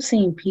 and I've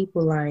seen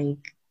people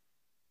like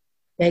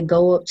that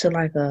go up to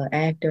like a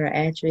actor or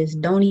actress,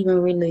 don't even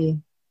really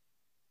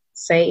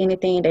say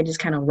anything. They just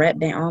kind of wrap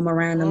their arm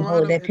around them, All right,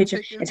 hold that and picture,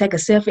 take your and take a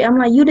selfie. I'm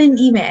like, you didn't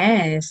yeah. even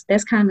ask.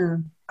 That's kind of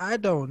I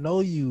don't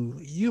know you.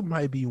 You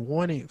might be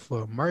wanted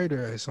for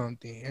murder or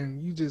something,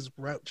 and you just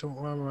wrapped your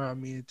arm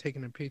around me and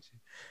taking a picture.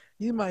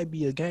 You might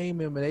be a gang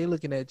member. They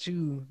looking at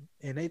you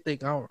and they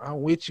think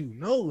I'm with you.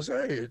 No,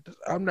 sir,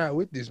 I'm not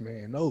with this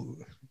man. No,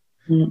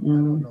 I don't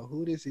mm-mm. know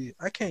who this is.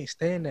 I can't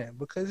stand that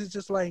because it's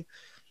just like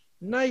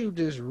now you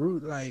just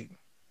rude. Like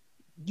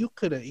you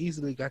could have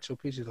easily got your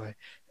picture. Like,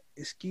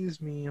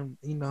 excuse me,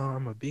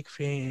 I'm a big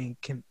fan.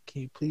 Can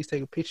you please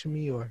take a picture of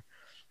me, or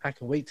I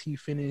can wait till you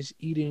finish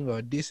eating,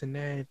 or this and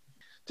that.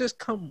 Just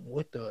come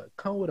with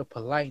a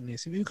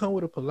politeness. If you come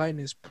with a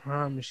politeness,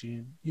 promise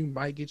you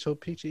might get your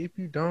picture. If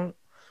you don't,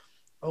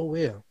 oh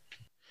well.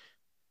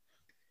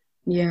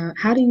 Yeah.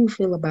 How do you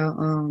feel about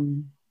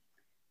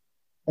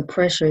the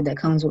pressure that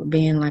comes with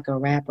being like a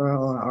rapper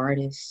or an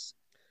artist?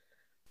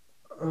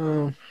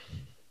 Um,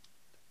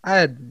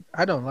 I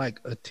I don't like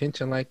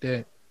attention like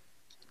that.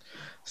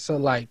 So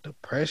like the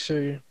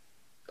pressure,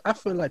 I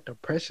feel like the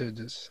pressure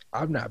just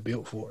I'm not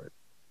built for it.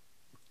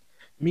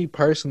 Me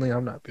personally,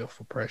 I'm not built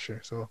for pressure.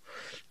 So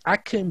I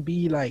can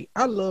be like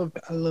I love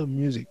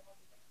music,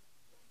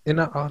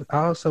 and I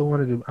also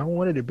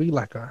wanted to be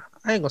like I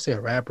ain't gonna say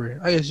a rapper.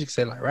 I guess you could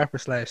say like rapper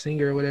slash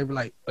singer or whatever,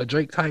 like a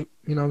Drake type.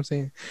 You know what I'm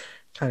saying?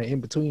 Kind of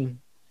in between.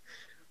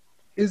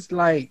 It's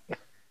like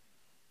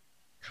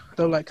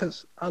so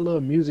cause I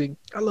love music.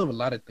 I love a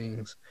lot of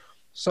things.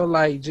 So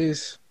like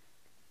just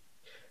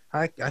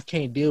I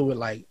can't deal with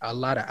like a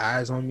lot of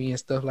eyes on me and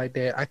stuff like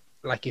that. I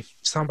like if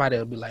somebody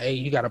will be like, "Hey,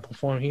 you got to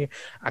perform here."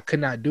 I could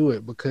not do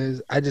it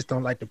because I just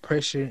don't like the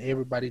pressure.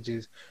 Everybody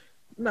just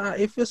nah.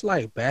 If it's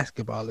like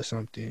basketball or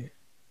something,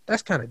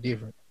 that's kind of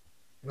different.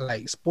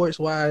 Like sports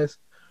wise,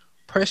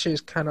 pressure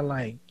is kind of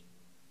like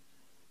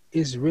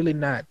it's really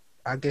not.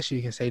 I guess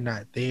you can say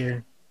not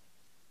there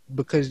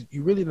because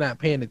you're really not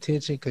paying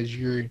attention because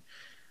you're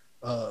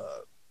uh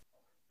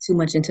Too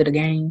much into the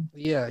game.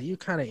 yeah, you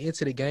kind of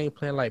into the game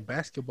playing like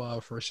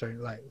basketball for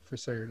certain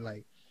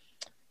like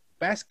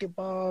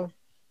basketball.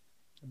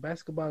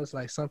 Basketball is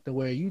like something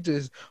where you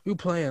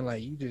playing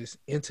like you just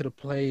into the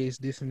plays,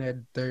 this and that,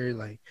 and third,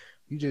 like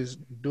you just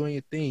doing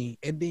your thing,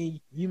 and then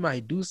you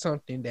might do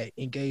something that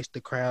engage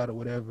the crowd or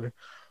whatever.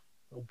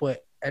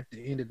 But at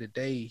the end of the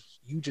day,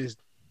 you just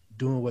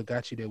doing what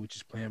got you there, which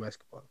is playing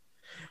basketball.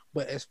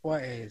 But as far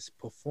as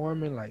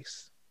performing,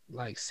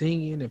 like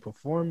singing and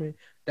performing,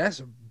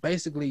 that's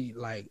basically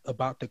like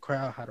about the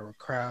crowd, how the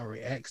crowd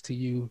reacts to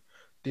you,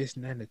 this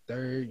and that and the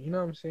third. You know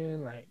what I'm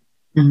saying? Like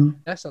Mm-hmm.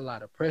 that's a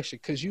lot of pressure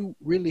because you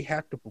really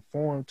have to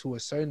perform to a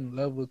certain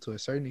level, to a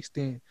certain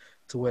extent,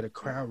 to where the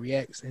crowd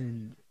reacts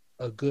in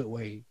a good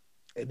way.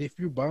 And if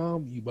you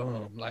bomb, you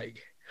bomb.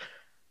 Like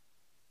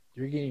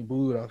you're getting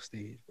booed off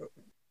stage, bro.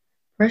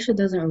 Pressure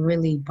doesn't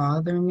really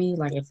bother me.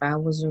 Like if I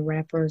was a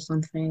rapper or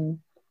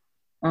something.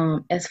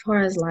 As far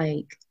as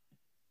like,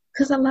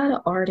 cause a lot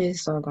of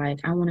artists are like,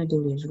 I want to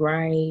do this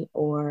right,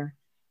 or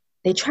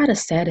they try to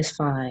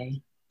satisfy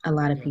a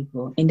lot of Yeah,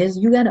 people, and there's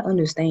you got to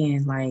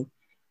understand like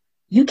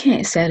you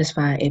can't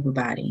satisfy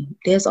everybody.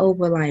 There's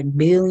over like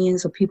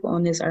billions of people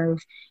on this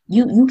earth.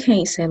 You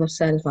can't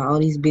satisfy all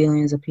these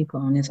billions of people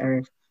on this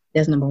earth.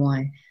 That's number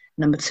one.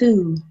 Number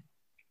two,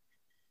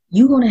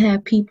 you're gonna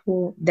have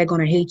people that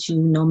gonna hate you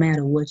no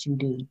matter what you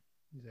do.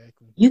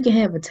 exactly. You can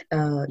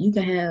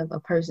have a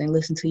person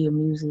listen to your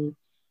music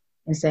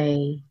and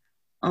say,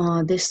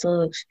 this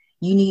sucks.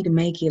 You need to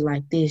make it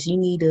like this. You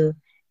need to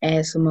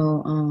add some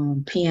more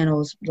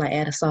pianos, like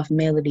add a soft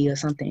melody or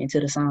something into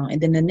the song. And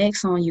then the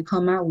next song you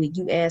come out with,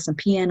 you add some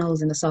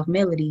pianos and a soft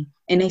melody,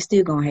 and they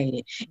still gonna hate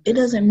it. It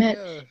doesn't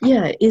matter.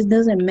 Yeah, Yeah, it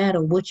doesn't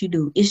matter what you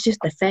do. It's just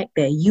the fact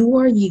that you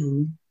are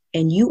you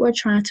and you are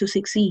trying to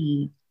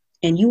succeed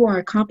and you are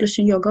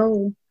accomplishing your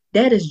goal.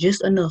 That is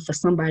just enough for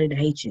somebody to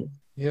hate you.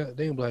 yeah.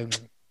 They be like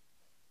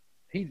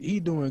he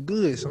doing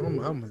good, so I'm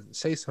gonna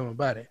say something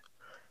about it.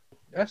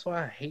 That's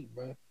why I hate,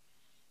 bro.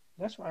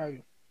 That's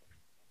why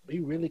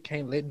you really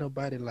can't let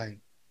nobody like.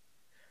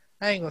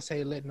 I ain't gonna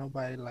say let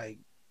nobody like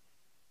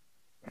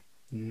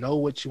know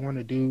what you want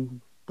to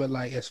do, but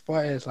like as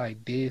far as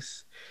like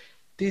this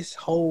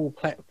whole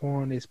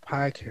platform, this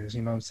podcast,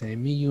 you know what I'm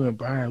saying? Me, you, and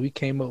Brian, we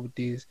came up with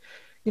this,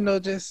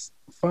 just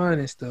fun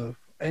and stuff.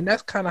 And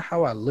that's kind of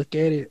how I look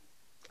at it.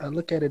 I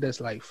look at it as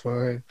like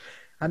fun.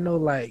 I know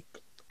like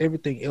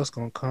everything else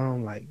gonna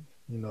come, like,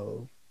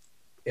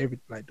 every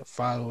like the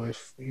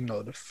followers,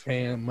 the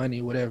fan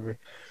money, whatever.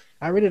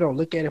 I really don't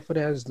look at it for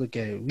that. I just look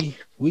at it.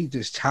 We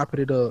just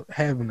chopping it up,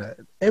 having a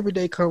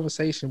everyday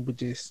conversation, but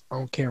just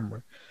on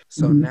camera.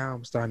 So Mm-hmm. now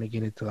I'm starting to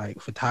get into like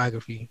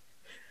photography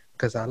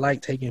because I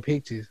like taking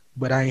pictures,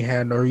 but I ain't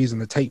had no reason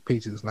to take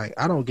pictures. Like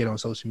I don't get on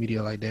social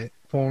media like that.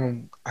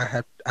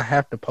 I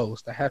have to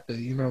post. I have to,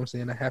 you know what I'm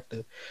saying? I have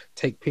to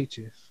take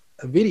pictures.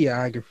 A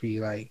videography,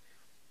 like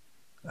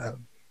uh,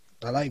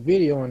 I like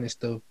video and this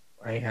stuff.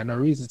 I ain't had no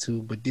reason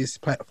to, but this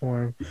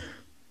platform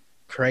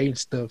creating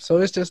stuff. So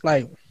it's just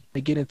like I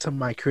get into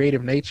my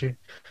creative nature,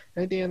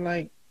 and then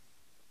like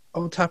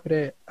on top of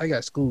that, I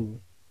got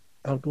school.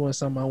 I'm doing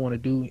something I want to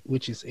do,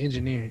 which is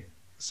engineering.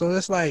 So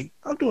it's like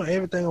I'm doing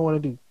everything I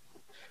want to do.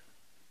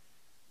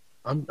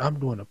 I'm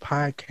doing a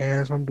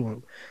podcast.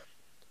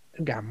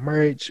 We got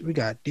merch. We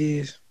got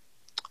this.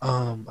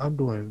 I'm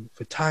doing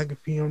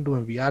photography. I'm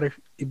doing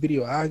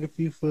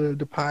videography for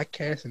the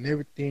podcast and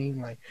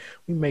everything. Like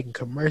we making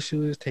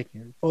commercials,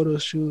 taking photo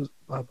shoots,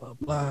 blah blah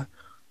blah.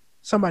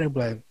 Somebody be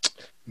like,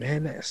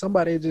 man,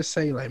 somebody just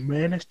say like,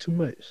 man, that's too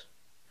much.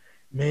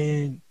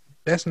 Man,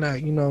 that's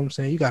not. You know what I'm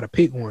saying? You gotta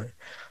pick one,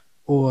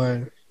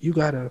 or you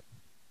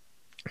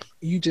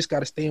just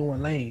gotta stay in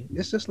one lane.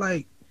 It's just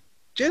like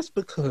just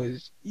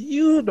because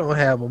you don't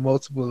have a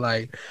multiple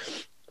like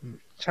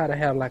try to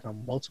have like a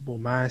multiple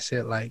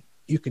mindset, like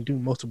you can do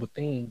multiple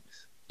things,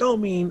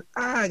 don't mean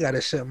I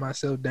gotta shut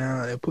myself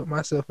down and put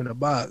myself in a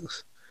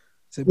box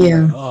to be like,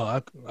 Yeah,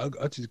 oh, I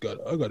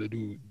gotta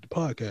do the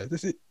podcast.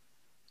 That's it.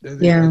 I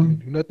yeah. can't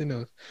do nothing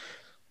else.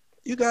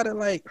 You gotta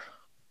like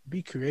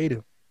be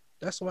creative.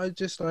 That's why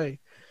just like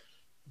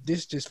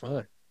this just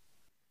fun.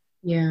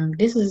 Yeah,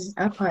 this is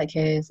our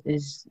podcast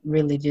is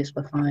really just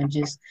for fun,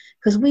 just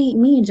because me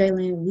and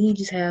Jalen, we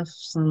just have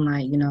some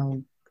like,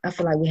 I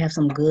feel like we have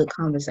some good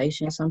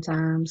conversations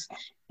sometimes,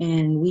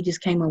 and we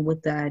just came up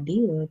with the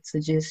idea to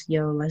just,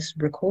 let's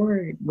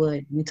record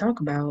what we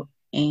talk about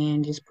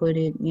and just put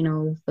it,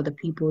 for the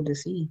people to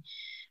see,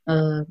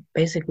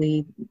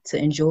 basically to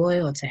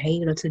enjoy or to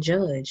hate or to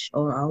judge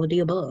or all of the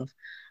above.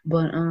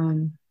 But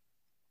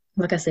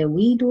like I said,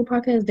 we do a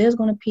podcast. There's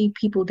gonna be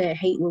people that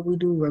hate what we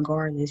do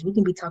regardless. We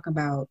can be talking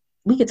about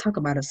we could talk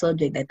about a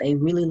subject that they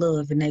really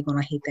love, and they're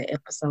gonna hate that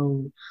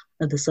episode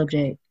of the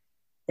subject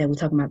that we're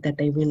talking about that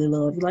they really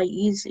love. Like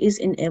it's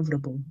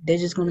inevitable.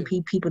 There's just gonna Yeah,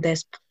 be people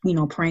that's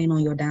preying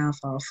on your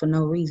downfall for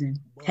no reason.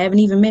 but Haven't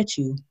even met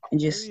you and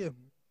for just real.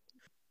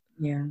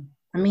 yeah.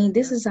 I But mean, like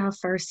this that, is our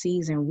first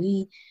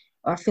season.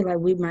 I feel like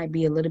we might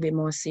be a little bit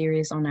more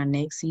serious on our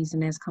next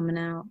season that's coming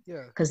out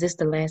yeah, because this is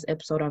the last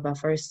episode of our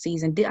first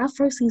season. Our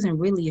first season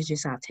really is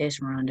just our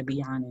test run, to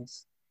be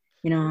honest.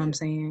 You know what I'm yeah.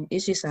 saying?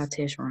 It's just our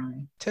test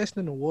run.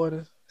 Testing the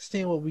water,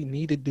 seeing what we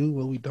need to do,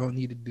 what we don't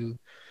need to do.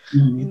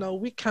 Hmm.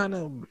 We kind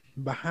of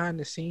behind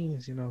the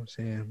scenes, you know what I'm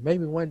saying?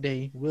 Maybe one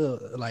day we'll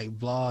like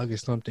vlog or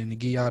something to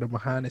get y'all the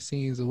behind the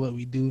scenes of what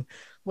we do.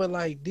 But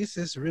like this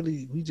is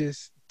really we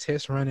just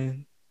test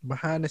running.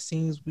 Behind the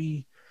scenes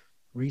we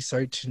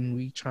researching,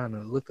 we trying to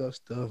look up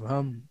stuff.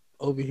 I'm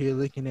over here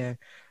looking at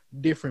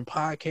different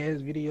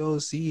podcast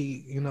videos,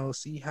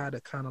 see how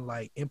to kind of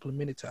like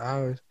implement it to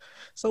ours.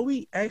 So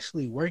we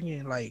actually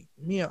working, like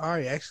me and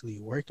Ari actually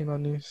working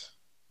on this.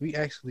 We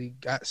actually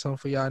got some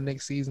for y'all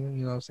next season,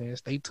 you know what I'm saying?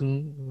 Stay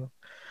tuned.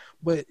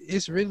 But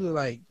it's really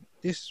like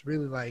this is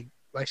really like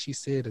she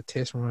said, a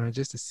test run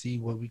just to see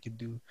what we can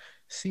do,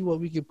 see what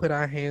we can put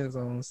our hands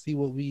on, see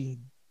what we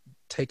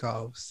take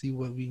off, see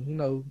what we,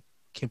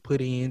 can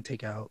put in,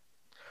 take out.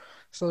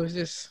 So it's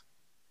just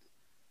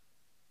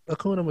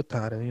Akuna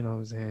Matata, you know what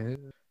I'm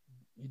saying?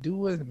 You do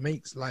what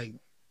makes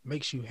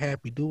you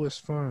happy, do what's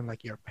fun,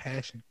 like your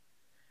passion.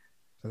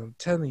 So I'm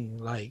telling you,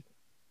 like,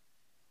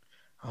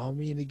 I don't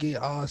mean to get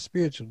all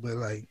spiritual, but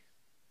like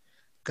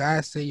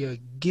God say your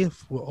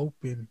gift will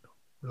open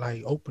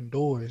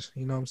doors,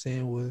 you know what I'm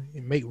saying, will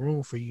make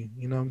room for you,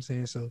 you know what I'm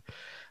saying? So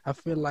I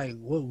feel like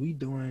what we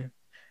doing,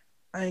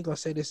 I ain't gonna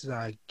say this is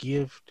our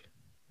gift,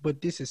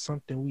 but this is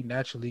something we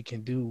naturally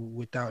can do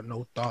without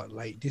no thought.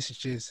 Like this is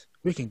just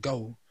we can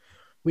go.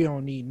 We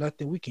don't need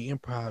nothing. We can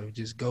improv and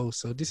just go.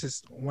 So this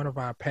is one of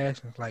our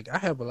passions. Like I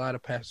have a lot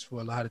of passions for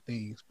a lot of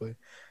things, but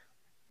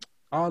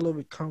all of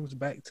it comes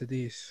back to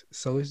this.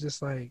 So it's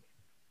just like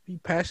be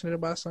passionate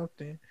about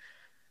something,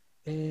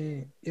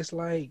 and it's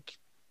like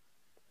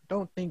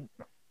don't think.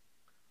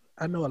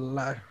 I know a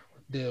lot.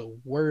 The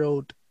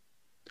world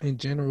in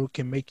general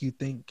can make you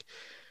think.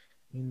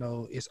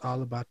 It's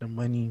all about the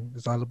money.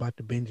 It's all about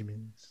the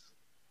Benjamins.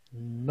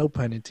 No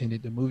pun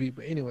intended. The movie,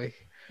 but anyway,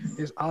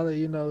 it's all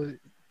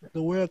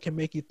the world can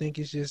make you think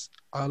it's just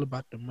all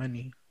about the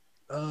money.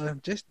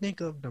 Just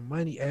think of the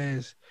money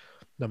as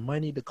the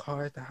money, the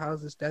cars, the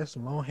houses. That's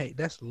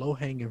low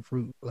hanging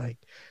fruit. Like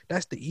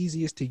that's the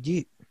easiest to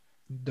get.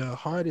 The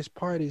hardest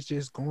part is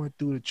just going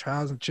through the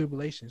trials and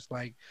tribulations.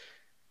 Like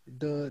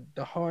the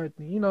hard,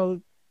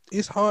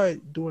 it's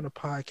hard doing a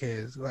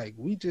podcast. Like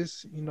we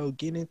just,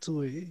 get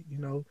into it.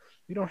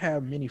 We don't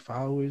have many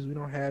followers. We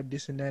don't have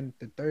this and that and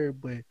the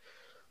third, but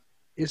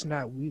it's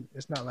not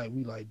like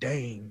we like,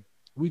 dang,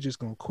 we just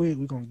gonna quit,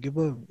 we gonna give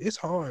up. It's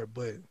hard,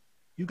 but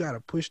you gotta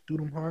push through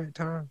them hard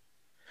times.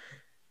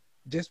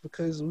 Just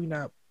because we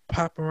not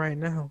popping right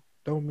now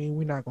don't mean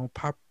we not gonna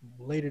pop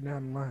later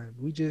down the line.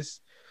 We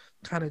just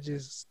kind of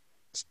just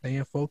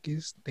staying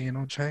focused, staying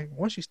on track.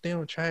 Once you stay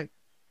on track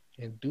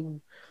and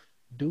do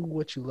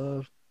what you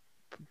love,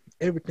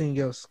 everything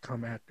else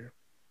come after.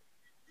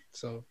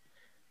 So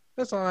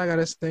that's all I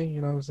gotta say,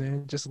 you know what I'm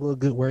saying? Just a little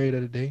good word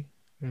of the day,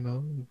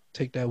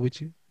 take that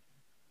with you,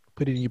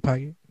 put it in your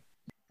pocket.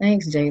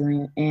 Thanks,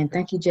 Jalen. And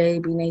thank you,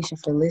 JB Nation,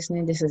 for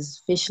listening. This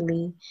is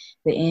officially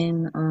the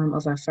end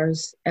of our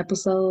first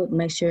episode.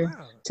 Make sure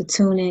Wow. to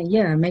tune in.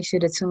 Yeah, make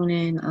sure to tune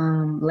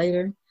in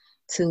later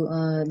to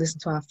listen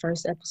to our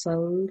first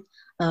episode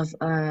of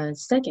our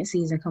second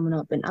season coming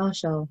up. And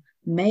also,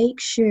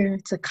 make sure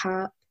to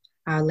cop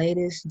our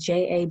latest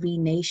JAB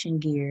Nation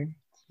gear.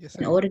 Yes,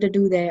 In sir. order to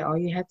do that, all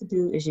you have to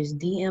do is just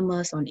DM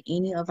us on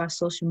any of our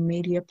social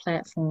media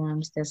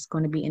platforms that's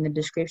going to be in the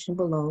description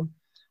below,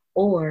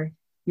 or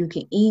you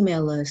can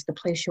email us to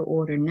place your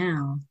order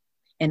now,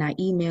 and our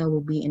email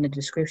will be in the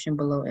description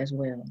below as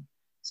well.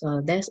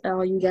 So that's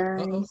all, you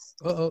Uh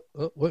oh.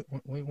 guys.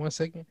 Wait 1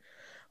 second.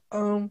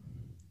 Um,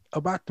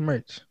 about the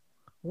merch,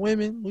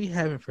 women, we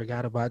haven't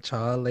forgot about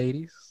y'all,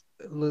 ladies.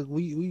 Look,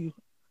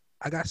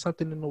 I got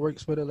something in the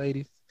works for the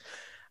ladies.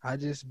 I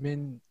just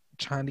been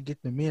trying to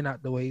get the men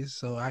out the way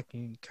so I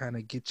can kind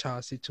of get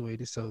y'all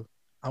situated. So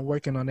I'm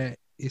working on that.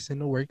 It's in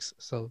the works.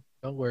 So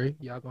don't worry,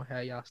 y'all gonna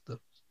have y'all stuff.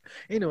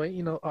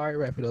 Anyway, all right,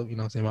 wrap it up. You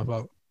know what I'm saying? My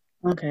fault.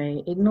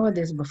 Okay, ignore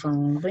this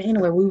buffoon. But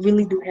anyway, we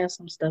really do have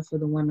some stuff for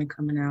the women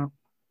coming out.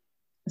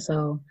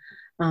 So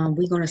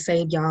we're gonna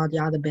save y'all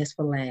the best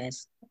for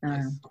last.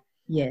 Yes.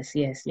 Yes,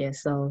 yes,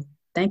 yes. So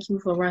thank you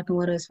for rocking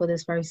with us for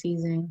this first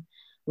season.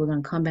 We're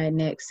gonna come back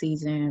next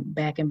season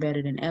back and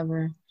better than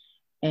ever.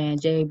 And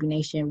JAB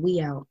Nation, we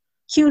out.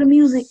 Cue the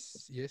music.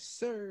 Yes,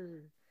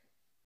 sir.